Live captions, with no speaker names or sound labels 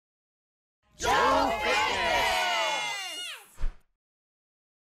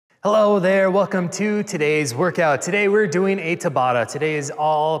Hello there, welcome to today's workout. Today we're doing a Tabata. Today is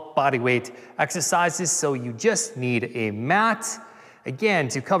all body weight exercises, so you just need a mat. Again,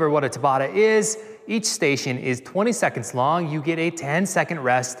 to cover what a Tabata is, each station is 20 seconds long. You get a 10-second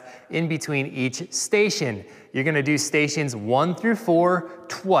rest in between each station. You're gonna do stations 1 through 4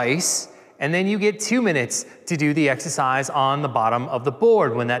 twice, and then you get 2 minutes to do the exercise on the bottom of the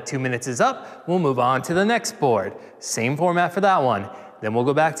board. When that 2 minutes is up, we'll move on to the next board. Same format for that one. Then we'll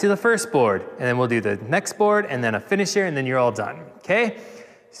go back to the first board, and then we'll do the next board, and then a finisher, and then you're all done, okay?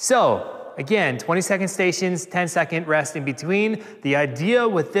 So, again, 20-second stations, 10-second rest in between. The idea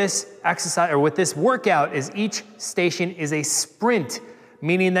with this exercise, or with this workout, is each station is a sprint,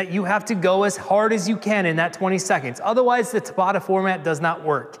 meaning that you have to go as hard as you can in that 20 seconds. Otherwise, the Tabata format does not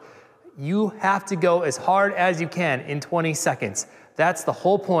work. You have to go as hard as you can in 20 seconds. That's the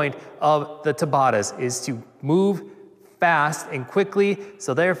whole point of the Tabatas, is to move fast and quickly,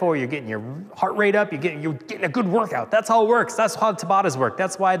 so therefore you're getting your heart rate up, you're getting a good workout. That's how it works. That's how Tabatas work.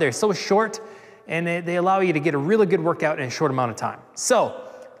 That's why they're so short, and they allow you to get a really good workout in a short amount of time. So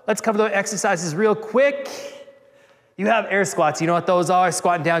let's cover the exercises real quick. You have air squats. You know what those are?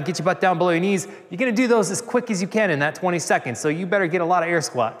 Squatting down, get your butt down below your knees. You're gonna do those as quick as you can in that 20 seconds, so you better get a lot of air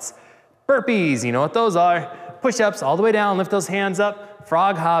squats. Burpees, you know what those are. Push-ups all the way down, lift those hands up.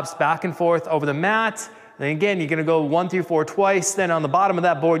 Frog hops back and forth over the mat. Then again, you're gonna go 1 through 4 twice. Then on the bottom of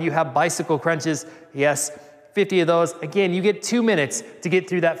that board, you have bicycle crunches. Yes, 50 of those. Again, you get 2 minutes to get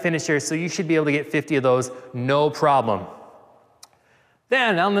through that finisher, so you should be able to get 50 of those, no problem.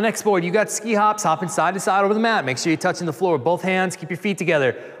 Then on the next board, you got ski hops, hopping side to side over the mat. Make sure you're touching the floor with both hands, keep your feet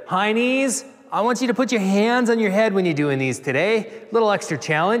together. High knees, I want you to put your hands on your head when you're doing these today. Little extra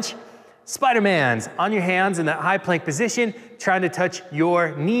challenge. Spidermans, on your hands in that high plank position, trying to touch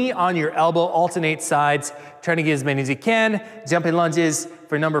your knee on your elbow, alternate sides, trying to get as many as you can. Jumping lunges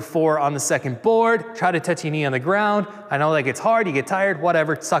for number 4 on the second board. Try to touch your knee on the ground. I know that gets hard, you get tired,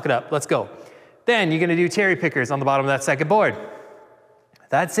 whatever, suck it up, let's go. Then you're gonna do cherry pickers on the bottom of that second board.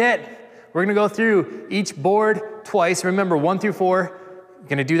 That's it. We're gonna go through each board twice. Remember, 1 through 4, you're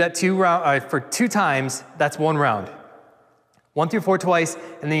gonna do that for 2 times, that's 1 round. 1 through 4 twice,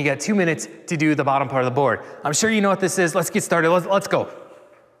 and then you got 2 minutes to do the bottom part of the board. I'm sure you know what this is. Let's get started. Let's go.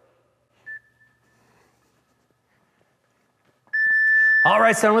 All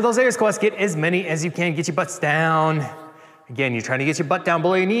right, starting with those air squats, get as many as you can. Get your butts down. Again, you're trying to get your butt down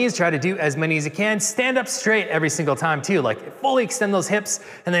below your knees. Try to do as many as you can. Stand up straight every single time too. Like fully extend those hips,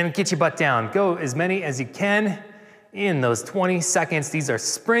 and then get your butt down. Go as many as you can in those 20 seconds. These are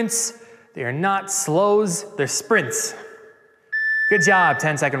sprints. They are not slows, they're sprints. Good job,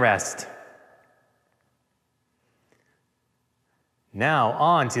 10-second rest. Now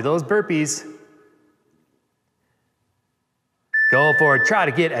on to those burpees. Go for it, try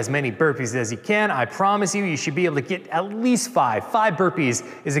to get as many burpees as you can. I promise you, you should be able to get at least 5. 5 burpees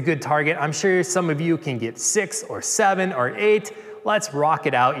is a good target. I'm sure some of you can get 6 or 7 or 8. Let's rock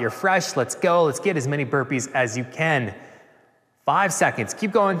it out, you're fresh, let's go. Let's get as many burpees as you can. 5 seconds,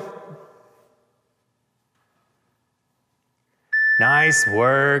 keep going. Nice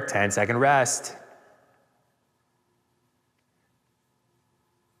work, 10-second rest.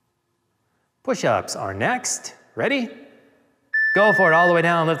 Push-ups are next. Ready? Go for it all the way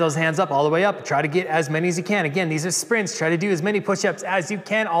down, lift those hands up, all the way up. Try to get as many as you can. Again, these are sprints. Try to do as many push-ups as you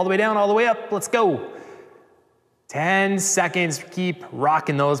can, all the way down, all the way up. Let's go. 10 seconds, keep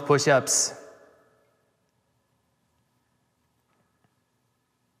rocking those push-ups.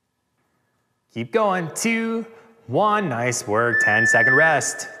 Keep going, 2, 1, nice work, 10-second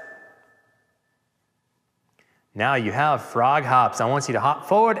rest. Now you have frog hops. I want you to hop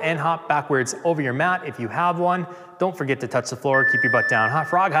forward and hop backwards over your mat if you have one. Don't forget to touch the floor, keep your butt down.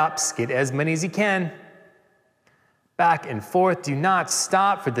 Frog hops, get as many as you can. Back and forth, do not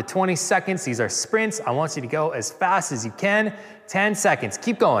stop for the 20 seconds. These are sprints. I want you to go as fast as you can. 10 seconds,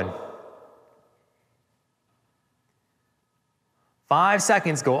 keep going. 5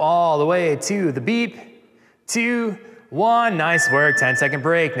 seconds, go all the way to the beep. 2, 1, nice work, 10-second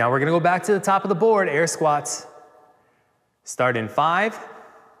break. Now we're gonna go back to the top of the board, air squats. Start in 5,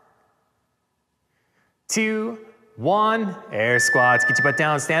 2, 1, air squats. Get your butt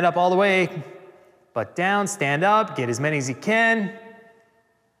down, stand up all the way. Butt down, stand up, get as many as you can.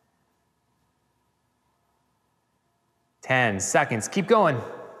 10 seconds, keep going.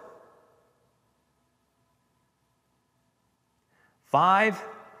 5,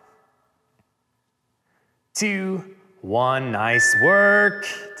 2, 1, nice work.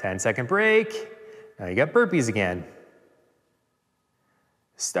 10-second break. Now you got burpees again.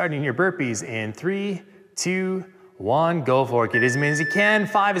 Starting your burpees in 3, 2, 1, go for it. Get as many as you can.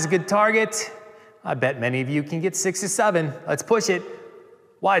 5 is a good target. I bet many of you can get 6 or 7. Let's push it.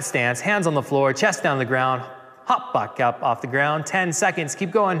 Wide stance, hands on the floor, chest down the ground. Hop back up off the ground. 10 seconds,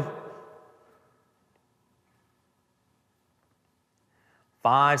 keep going.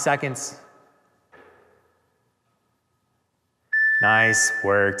 5 seconds. Nice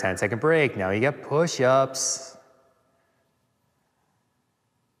work, 10-second break. Now you got push-ups.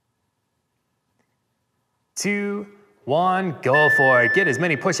 2, 1, go for it. Get as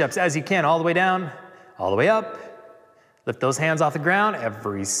many push-ups as you can, all the way down, all the way up. Lift those hands off the ground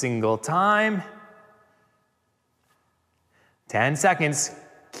every single time. 10 seconds,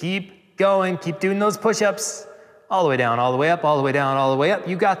 keep going, keep doing those push-ups. All the way down, all the way up, all the way down, all the way up.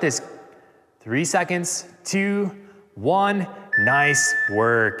 You got this. 3 seconds, 2, 1, nice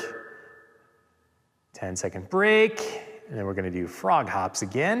work. 10-second break, and then we're gonna do frog hops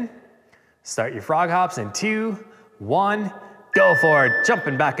again. Start your frog hops in 2, 1, go for it.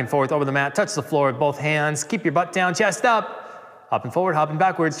 Jumping back and forth over the mat, touch the floor with both hands. Keep your butt down, chest up. Hopping forward, hopping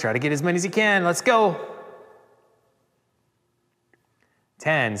backwards. Try to get as many as you can. Let's go.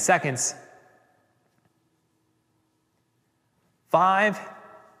 10 seconds. 5,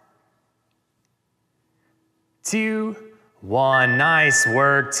 2, 1. Nice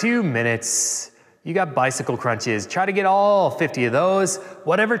work. 2 minutes. You got bicycle crunches. Try to get all 50 of those.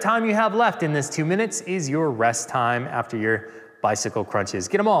 Whatever time you have left in this 2 minutes is your rest time after your bicycle crunches.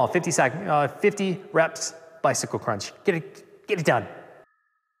 Get them all. 50 reps bicycle crunch. Get it done.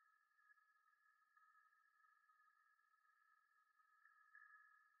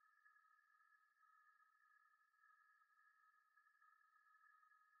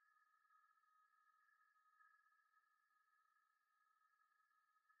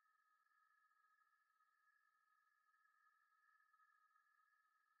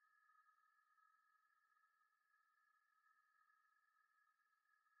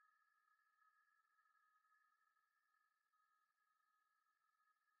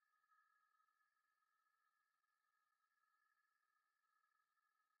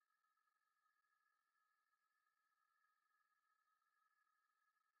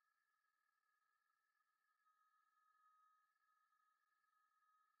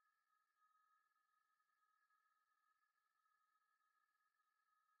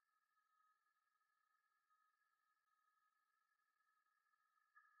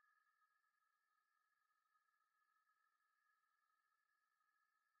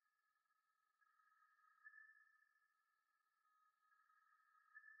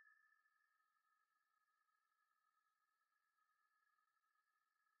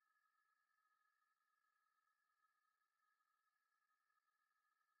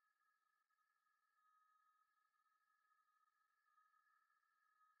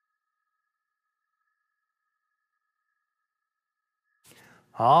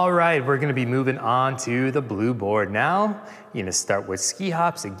 All right, we're gonna be moving on to the blue board now. You're gonna start with ski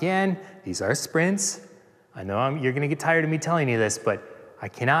hops again. These are sprints. I know you're gonna get tired of me telling you this, but I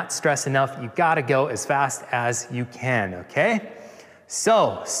cannot stress enough, you gotta go as fast as you can, okay?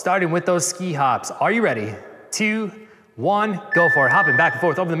 So, starting with those ski hops, are you ready? 2, 1, go for it. Hopping back and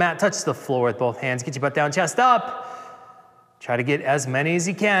forth over the mat, touch the floor with both hands, get your butt down, chest up. Try to get as many as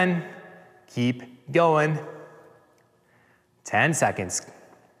you can. Keep going. 10 seconds.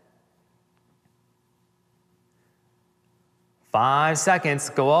 5 seconds,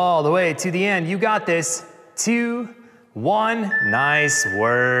 go all the way to the end. You got this. 2, 1, nice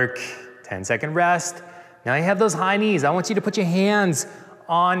work. 10-second rest. Now you have those high knees. I want you to put your hands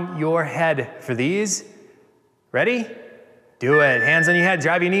on your head for these. Ready? Do it. Hands on your head,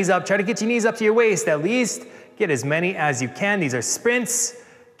 drive your knees up. Try to get your knees up to your waist at least. Get as many as you can. These are sprints.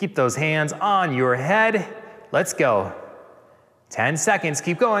 Keep those hands on your head. Let's go. 10 seconds,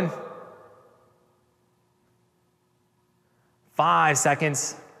 keep going. 5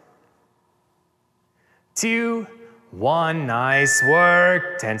 seconds. 2, 1, nice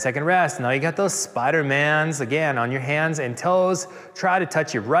work. 10-second rest. Now you got those Spidermans again on your hands and toes. Try to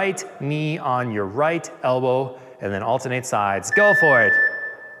touch your right knee on your right elbow and then alternate sides. Go for it.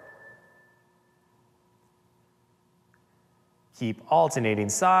 Keep alternating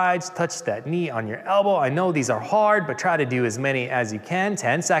sides. Touch that knee on your elbow. I know these are hard, but try to do as many as you can.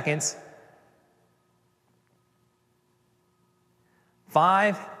 10 seconds.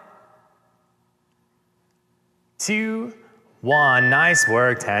 5, 2, 1. Nice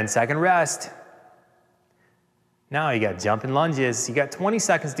work. 10-second rest. Now you got jumping lunges. You got 20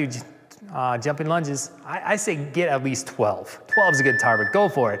 seconds to do jumping lunges. I say get at least 12. 12 is a good target. Go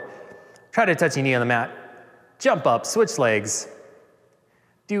for it. Try to touch your knee on the mat. Jump up, switch legs.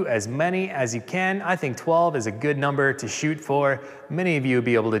 Do as many as you can. I think 12 is a good number to shoot for. Many of you will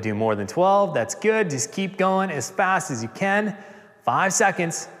be able to do more than 12. That's good. Just keep going as fast as you can. 5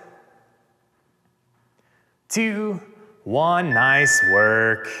 seconds. 2, 1, nice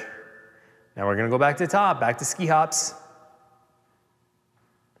work. Now we're gonna go back to the top, back to ski hops.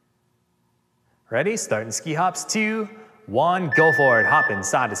 Ready? Starting ski hops. 2, 1, go for it. Hopping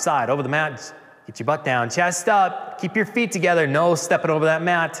side to side over the mat. Get your butt down, chest up. Keep your feet together. No stepping over that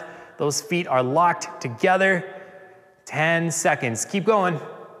mat. Those feet are locked together. 10 seconds. Keep going.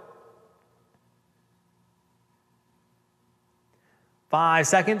 5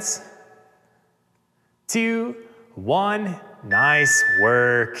 seconds. 2, 1. Nice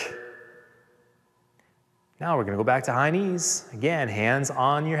work. Now we're gonna go back to high knees. Again, hands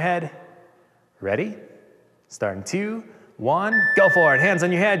on your head. Ready? Starting 2, 1, go for it. Hands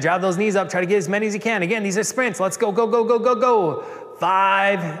on your head, drive those knees up, try to get as many as you can. Again, these are sprints. Let's go, go, go, go, go,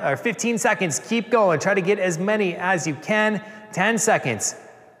 go. 15 seconds, keep going. Try to get as many as you can. 10 seconds,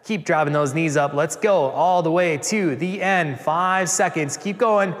 keep driving those knees up. Let's go all the way to the end. 5 seconds, keep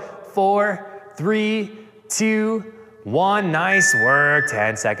going. 4, 3, 2, 1, nice work.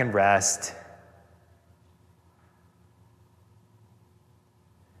 10-second rest.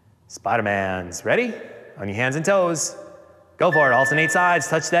 Spidermans, ready? On your hands and toes. Go for it, alternate sides,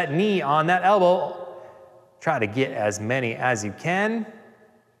 touch that knee on that elbow. Try to get as many as you can.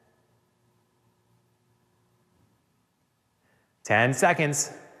 10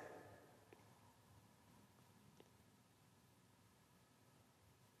 seconds.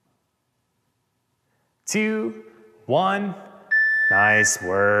 2, 1, nice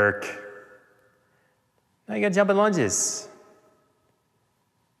work. Now you got jumping lunges.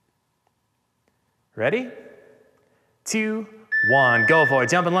 Ready? 2, 1, go for it.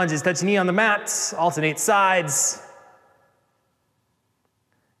 Jumping lunges, touch knee on the mat, alternate sides.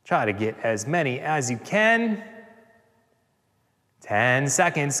 Try to get as many as you can. 10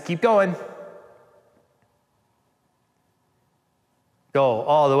 seconds, keep going. Go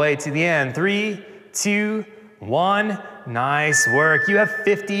all the way to the end. 3, 2, 1, nice work. You have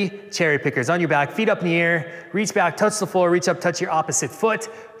 50 cherry pickers on your back, feet up in the air, reach back, touch the floor, reach up, touch your opposite foot.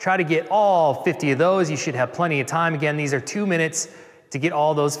 Try to get all 50 of those. You should have plenty of time. Again, these are 2 minutes to get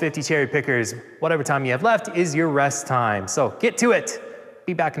all those 50 cherry pickers. Whatever time you have left is your rest time. So get to it.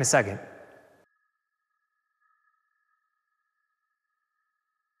 Be back in a second.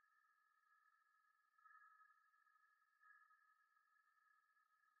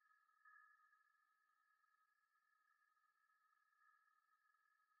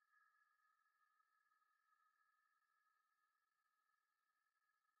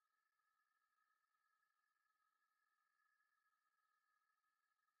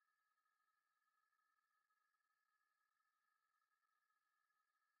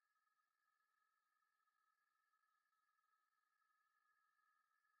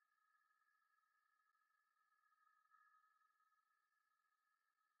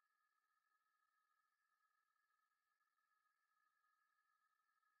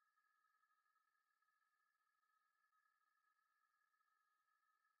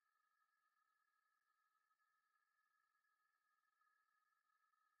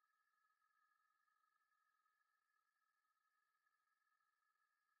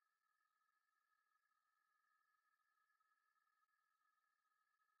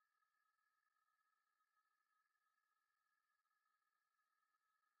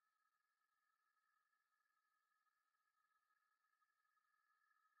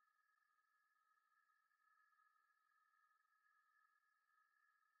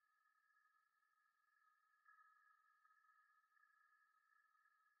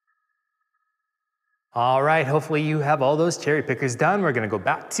 All right, hopefully you have all those cherry pickers done. We're gonna go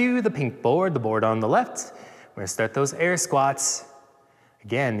back to the pink board, the board on the left. We're gonna start those air squats.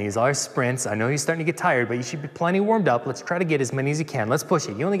 Again, these are sprints. I know you're starting to get tired, but you should be plenty warmed up. Let's try to get as many as you can. Let's push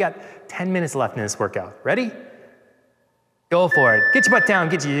it. You only got 10 minutes left in this workout. Ready? Go for it. Get your butt down,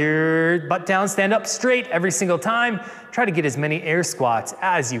 get your butt down, stand up straight every single time. Try to get as many air squats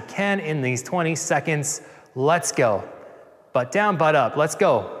as you can in these 20 seconds. Let's go. Butt down, butt up, let's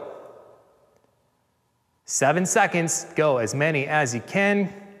go. 7 seconds, go as many as you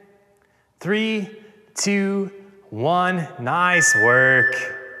can. 3, 2, 1, nice work.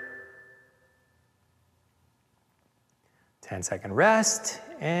 10-second rest,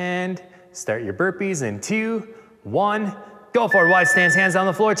 and start your burpees in 2, 1, go for it. Wide stance, hands on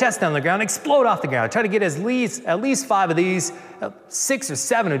the floor, chest down the ground, explode off the ground. Try to get at least 5 of these. 6 or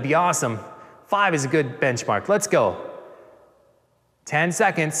 7 would be awesome. 5 is a good benchmark. Let's go. 10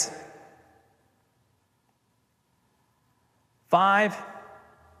 seconds. 5,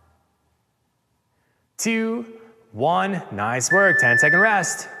 2, 1. Nice work. 10-second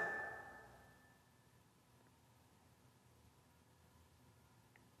rest.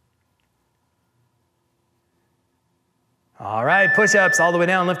 All right, push-ups all the way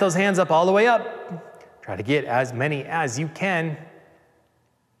down. Lift those hands up all the way up. Try to get as many as you can.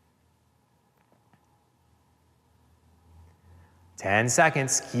 10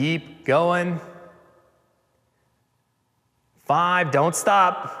 seconds, keep going. 5, don't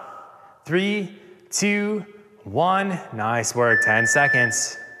stop. 3, 2, 1, nice work, 10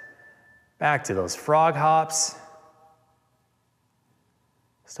 seconds. Back to those frog hops.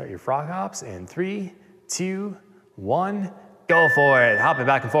 Start your frog hops in 3, 2, 1, go for it. Hopping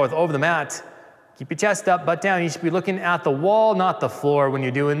back and forth over the mat. Keep your chest up, butt down. You should be looking at the wall, not the floor when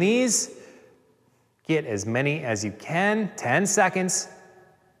you're doing these. Get as many as you can, 10 seconds.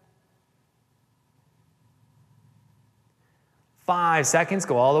 5 seconds,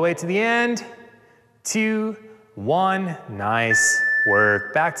 go all the way to the end. 2, 1, nice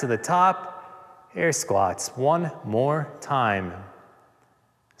work. Back to the top, air squats, one more time.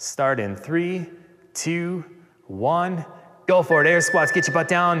 Start in 3, 2, 1, go for it. Air squats, get your butt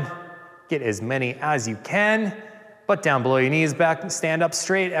down. Get as many as you can. Butt down below your knees, back, stand up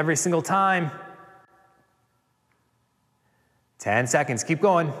straight every single time. 10 seconds, keep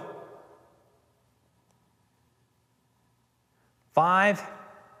going. 5,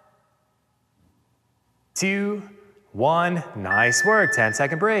 2, 1, nice work,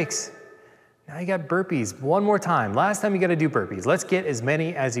 10-second breaks. Now you got burpees, one more time. Last time you gotta do burpees. Let's get as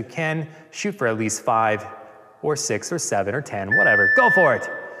many as you can. Shoot for at least 5 or 6 or 7 or 10, whatever, go for it.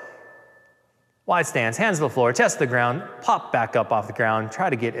 Wide stance, hands to the floor, chest to the ground, pop back up off the ground.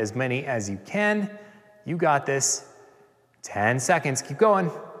 Try to get as many as you can. You got this. 10 seconds, keep going.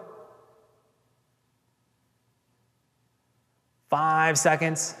 5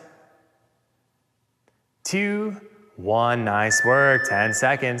 seconds. 2, 1, nice work, 10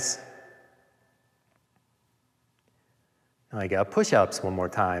 seconds. Now you got push-ups one more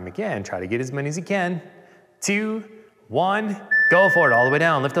time. Again, try to get as many as you can. 2, 1, go for it all the way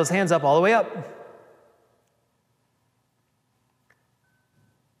down. Lift those hands up all the way up.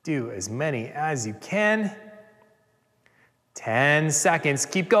 Do as many as you can. 10 seconds,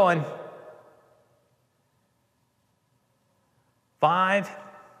 keep going. 5,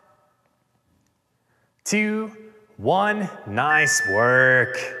 2, 1, nice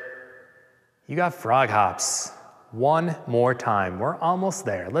work. You got frog hops. One more time, we're almost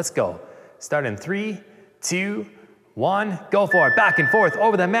there. Let's go. Start in 3, 2, 1, go for it. Back and forth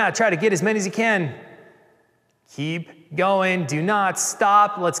over the mat. Try to get as many as you can. Keep going, do not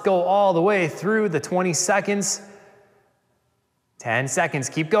stop. Let's go all the way through the 20 seconds. 10 seconds,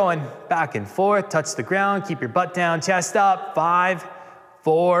 keep going. Back and forth, touch the ground, keep your butt down, chest up. 5,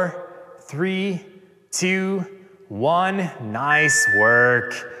 4, 3, 2, 1. Nice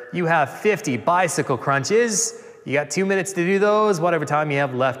work. You have 50 bicycle crunches. You got 2 minutes to do those. Whatever time you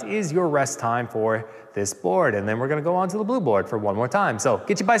have left is your rest time for this board. And then we're gonna go on to the blue board for one more time. So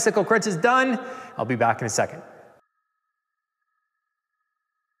get your bicycle crunches done. I'll be back in a second.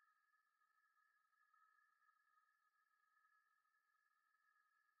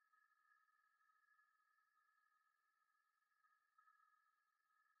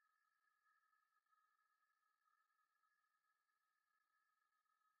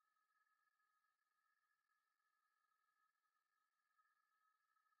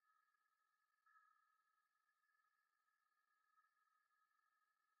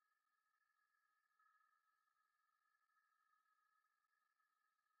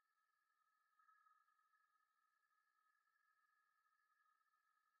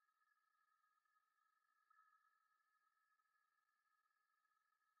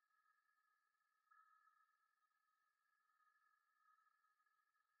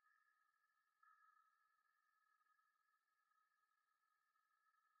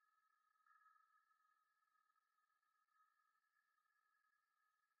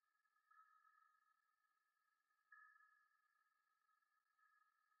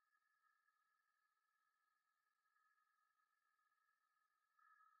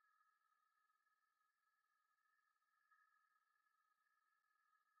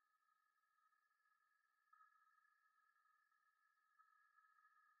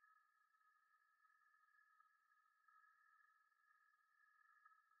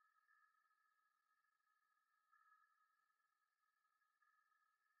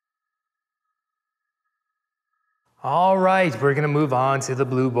 All right, we're gonna move on to the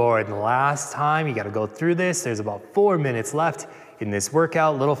blue board. And last time, you gotta go through this. There's about 4 minutes left in this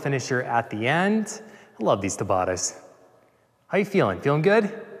workout. Little finisher at the end. I love these Tabatas. How you feeling? Feeling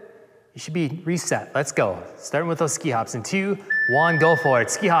good? you should be reset. Let's go. Starting with those ski hops in 2, 1, go for it.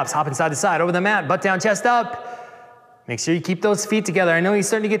 Ski hops, hopping side to side, over the mat, butt down, chest up. Make sure you keep those feet together. I know you're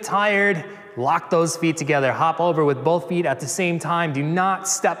starting to get tired. Lock those feet together. Hop over with both feet at the same time. Do not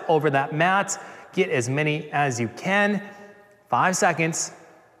step over that mat. Get as many as you can. 5 seconds.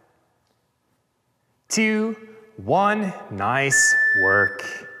 2, 1, nice work.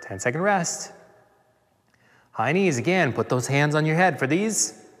 10-second rest. High knees again, put those hands on your head for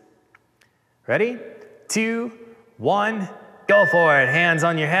these. Ready? 2, 1, go for it. Hands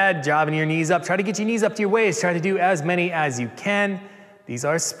on your head, driving your knees up. Try to get your knees up to your waist. Try to do as many as you can. These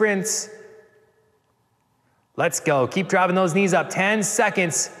are sprints. Let's go. Keep driving those knees up. 10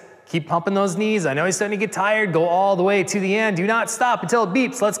 seconds. Keep pumping those knees. I know you're starting to get tired. Go all the way to the end. Do not stop until it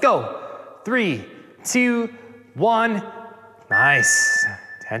beeps. Let's go. 3, 2, 1. Nice.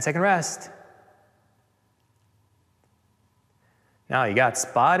 10-second rest. Now you got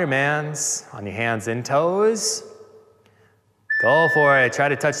Spidermans on your hands and toes. Go for it. Try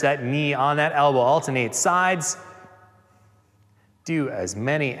to touch that knee on that elbow. Alternate sides. Do as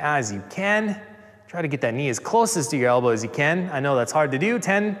many as you can. Try to get that knee as closest to your elbow as you can. I know that's hard to do.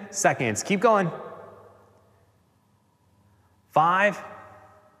 10 seconds. Keep going. 5,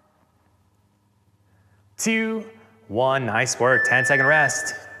 2, 1. Nice work. 10-second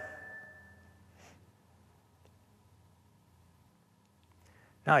rest.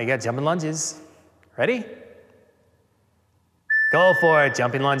 Now you got jumping lunges. Ready? Go for it.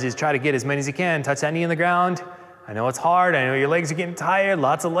 Jumping lunges. Try to get as many as you can. Touch that knee on the ground. I know it's hard. I know your legs are getting tired.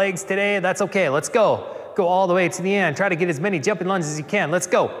 Lots of legs today. That's okay. Let's go. Go all the way to the end. Try to get as many jumping lunges as you can. Let's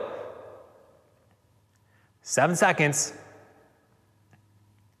go. 7 seconds.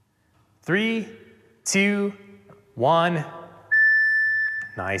 3, 2, 1.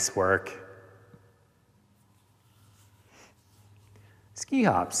 Nice work. Ski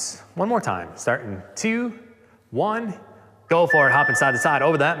hops. One more time. Starting 2, 1. Go for it. Hopping side to side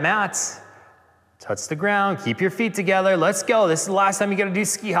over that mat. Touch the ground. Keep your feet together. Let's go. This is the last time you got to do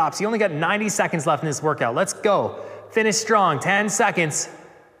ski hops. You only got 90 seconds left in this workout. Let's go. Finish strong. 10 seconds.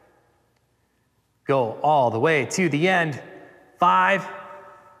 Go all the way to the end. 5,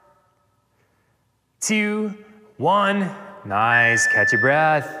 2, 1. Nice. Catch your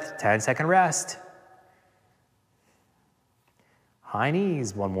breath. 10-second rest. High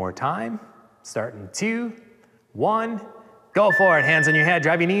knees. One more time. Starting 2, 1. Go for it. Hands on your head.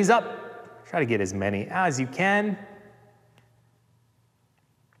 Drive your knees up. Try to get as many as you can.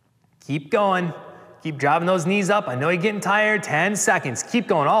 Keep going. Keep driving those knees up. I know you're getting tired. 10 seconds. Keep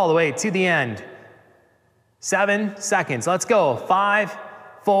going all the way to the end. 7 seconds. Let's go. 5,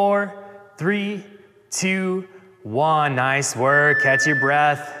 4, 3, 2, 1. Nice work. Catch your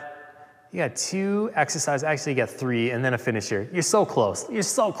breath. You got 2 exercises. Actually, you got 3 and then a finisher. You're so close. You're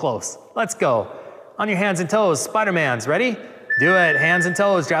so close. Let's go. On your hands and toes. Spidermans. Ready? Do it. Hands and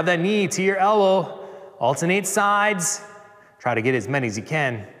toes. Drive that knee to your elbow. Alternate sides. Try to get as many as you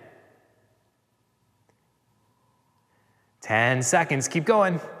can. 10 seconds. Keep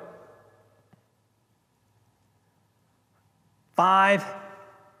going. 5,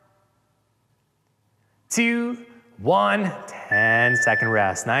 2, 1. 10-second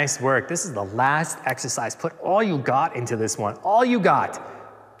rest. Nice work. This is the last exercise. Put all you got into this one. All you got.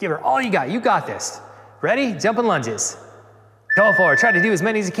 Give her all you got. You got this. Ready? Jumping lunges. Go for it. Try to do as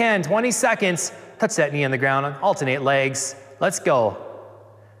many as you can. 20 seconds. Touch that knee on the ground. Alternate legs. Let's go.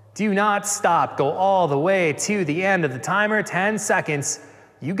 Do not stop. Go all the way to the end of the timer. 10 seconds.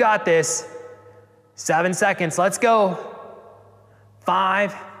 You got this. 7 seconds. Let's go.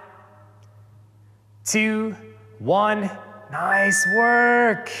 5, 2, 1. Nice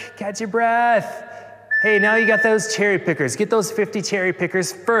work. Catch your breath. Hey, now you got those cherry pickers. Get those 50 cherry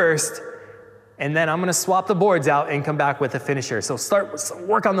pickers first. And then I'm gonna swap the boards out and come back with a finisher. So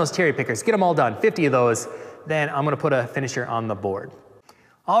work on those cherry pickers. Get them all done, 50 of those. Then I'm gonna put a finisher on the board.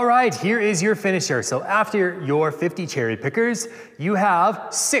 All right, here is your finisher. So after your 50 cherry pickers, you have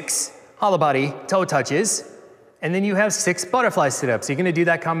 6 hollow body toe touches, and then you have 6 butterfly sit-ups. You're gonna do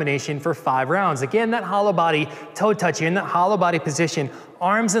that combination for 5 rounds. Again, that hollow body toe touch, you're in that hollow body position,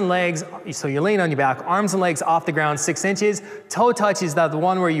 arms and legs, so you're laying on your back, arms and legs off the ground 6 inches. Toe touch is the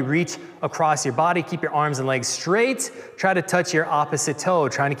one where you reach across your body, keep your arms and legs straight. Try to touch your opposite toe,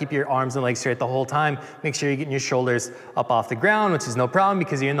 trying to keep your arms and legs straight the whole time. Make sure you're getting your shoulders up off the ground, which is no problem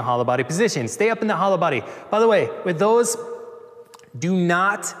because you're in the hollow body position. Stay up in the hollow body. By the way, with those, do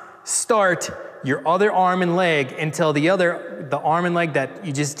not start your other arm and leg until the arm and leg that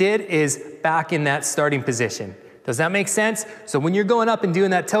you just did is back in that starting position. Does that make sense? So when you're going up and doing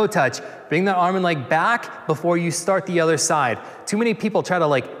that toe touch, bring that arm and leg back before you start the other side. Too many people try to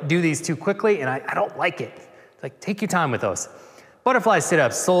like do these too quickly and I don't like it. Like take your time with those. Butterfly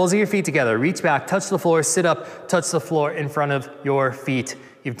sit-ups, soles of your feet together, reach back, touch the floor, sit up, touch the floor in front of your feet.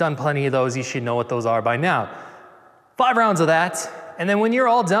 You've done plenty of those, you should know what those are by now. 5 rounds of that, and then when you're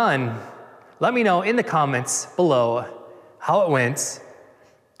all done, let me know in the comments below how it went.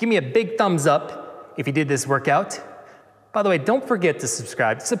 Give me a big thumbs up if you did this workout. By the way, don't forget to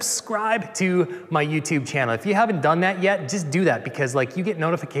subscribe. Subscribe to my YouTube channel. If you haven't done that yet, just do that because like you get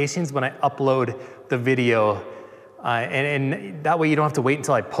notifications when I upload the video and that way you don't have to wait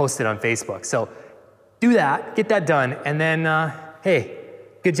until I post it on Facebook. So do that, get that done, and then hey,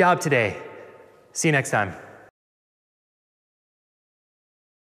 good job today. See you next time.